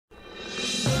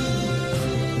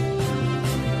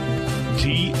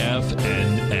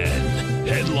TFNN.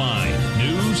 Headline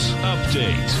News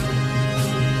Update.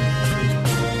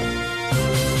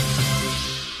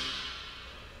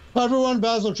 Hi everyone,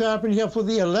 Basil Chapman here for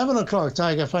the 11 o'clock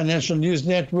Tiger Financial News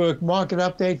Network market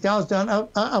update. Dow's down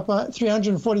up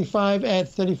 345 at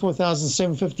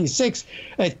 34,756,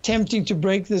 attempting to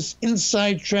break this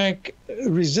inside track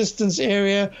resistance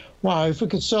area. Wow, if we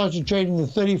could start to trade in the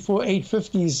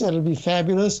 34,850s, that'll be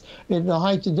fabulous. The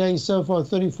high today so far,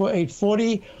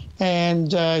 34,840.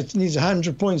 And it needs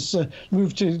 100 points to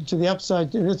move to the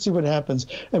upside. Let's see what happens.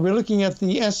 And we're looking at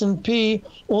the S&P,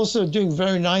 also doing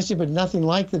very nicely, but nothing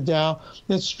like the Dow.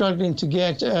 It's struggling to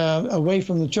get away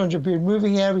from the 200-period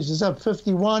moving average. It's up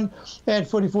 51 at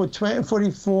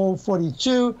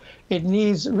 44.42. It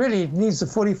needs the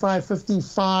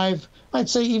 45.55. I'd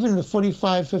say even the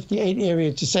 45.58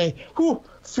 area to say, whew,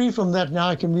 free from that now.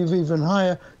 I can move even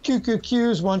higher.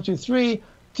 QQQs, 1, 2, 3.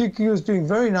 QQ is doing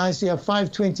very nicely, up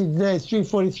 520 today,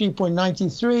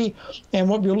 343.93. And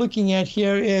what we're looking at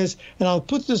here is, and I'll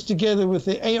put this together with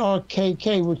the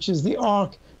ARKK, which is the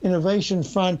ARK Innovation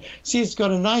Fund. See, it's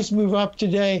got a nice move up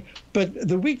today, but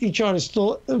the weekly chart is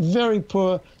still very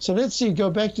poor. So let's see, go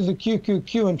back to the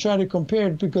QQQ and try to compare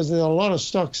it, because there are a lot of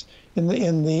stocks in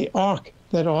the ARK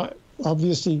that are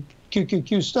obviously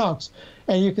QQQ stocks.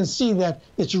 And you can see that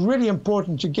it's really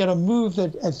important to get a move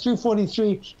that at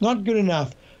 343, not good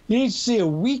enough. You need to see a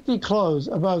weekly close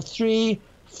above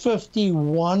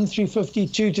 351,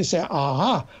 352 to say,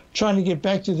 aha, trying to get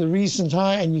back to the recent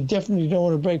high, and you definitely don't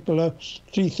want to break below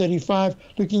 335.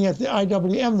 Looking at the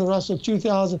IWM, the Russell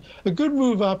 2000, a good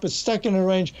move up. It's stuck in a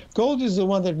range. Gold is the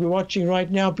one that we're watching right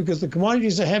now because the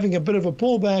commodities are having a bit of a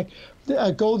pullback.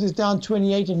 Gold is down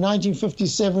 28 at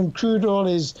 1957. Crude oil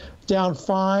is down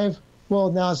 5. Well,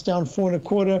 now it's down 4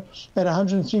 1/4 at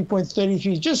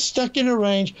 103.33, just stuck in a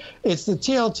range. It's the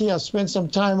TLT I've spent some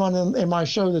time on in my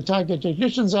show, The Tiger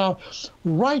Technicians Hour,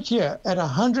 right here at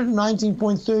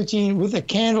 119.13 with a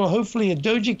candle, hopefully a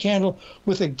doji candle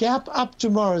with a gap up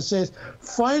tomorrow. It says,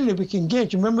 finally we can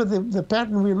get, you remember the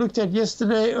pattern we looked at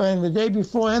yesterday and the day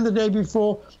before and the day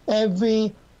before,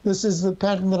 this is the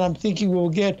pattern that I'm thinking we'll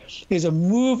get, is a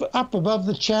move up above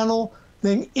the channel,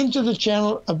 then into the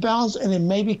channel, a bounce, and then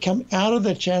maybe come out of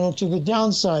the channel to the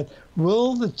downside.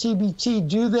 Will the TBT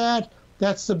do that?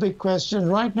 That's the big question.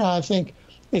 Right now, I think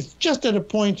it's just at a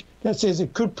point that says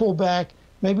it could pull back,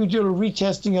 maybe do a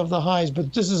retesting of the highs,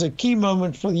 but this is a key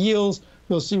moment for yields.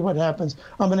 We'll see what happens.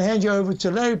 I'm going to hand you over to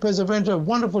Larry Pesavento.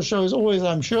 Wonderful show as always,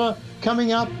 I'm sure,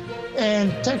 coming up,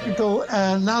 and technical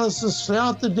analysis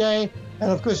throughout the day.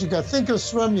 And of course, you've got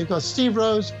Thinkorswim, you've got Steve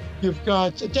Rhodes, you've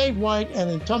got Dave White, and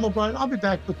then Tom O'Brien. I'll be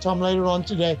back with Tom later on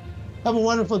today. Have a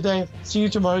wonderful day. See you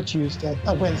tomorrow, Wednesday.